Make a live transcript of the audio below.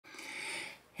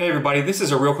Hey everybody, this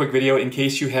is a real quick video in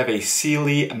case you have a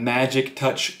Seeley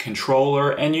MagicTouch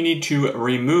controller and you need to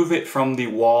remove it from the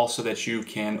wall so that you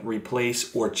can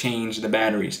replace or change the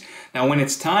batteries. Now when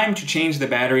it's time to change the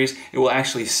batteries, it will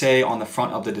actually say on the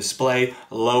front of the display,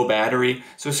 low battery.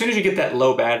 So as soon as you get that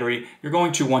low battery, you're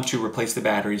going to want to replace the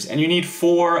batteries. And you need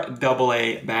 4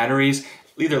 AA batteries.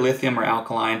 Either lithium or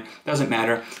alkaline, doesn't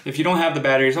matter. If you don't have the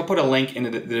batteries, I'll put a link in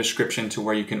the description to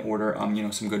where you can order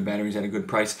some good batteries at a good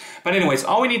price. But anyways,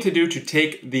 all we need to do to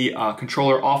take the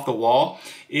controller off the wall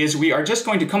is we are just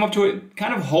going to come up to it,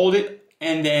 kind of hold it,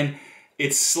 and then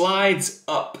it slides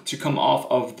up to come off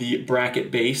of the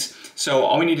bracket base. So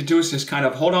all we need to do is just kind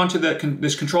of hold on to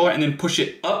this controller and then push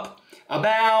it up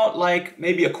about like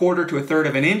maybe 1/4 to 1/3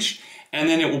 of an inch, and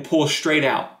then it will pull straight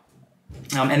out.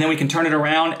 And then we can turn it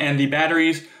around and the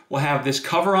batteries will have this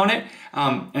cover on it.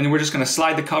 And we're just going to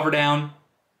slide the cover down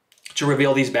to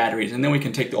reveal these batteries. And then we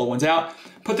can take the old ones out,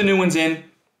 put the new ones in,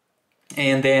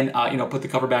 and then put the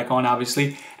cover back on,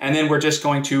 obviously. And then we're just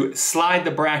going to slide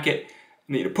the bracket,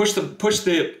 push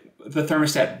the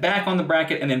thermostat back on the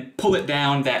bracket and then pull it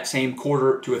down that same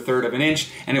 1/4 to 1/3 of an inch,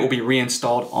 and it will be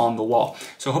reinstalled on the wall.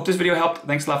 So I hope this video helped.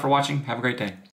 Thanks a lot for watching. Have a great day.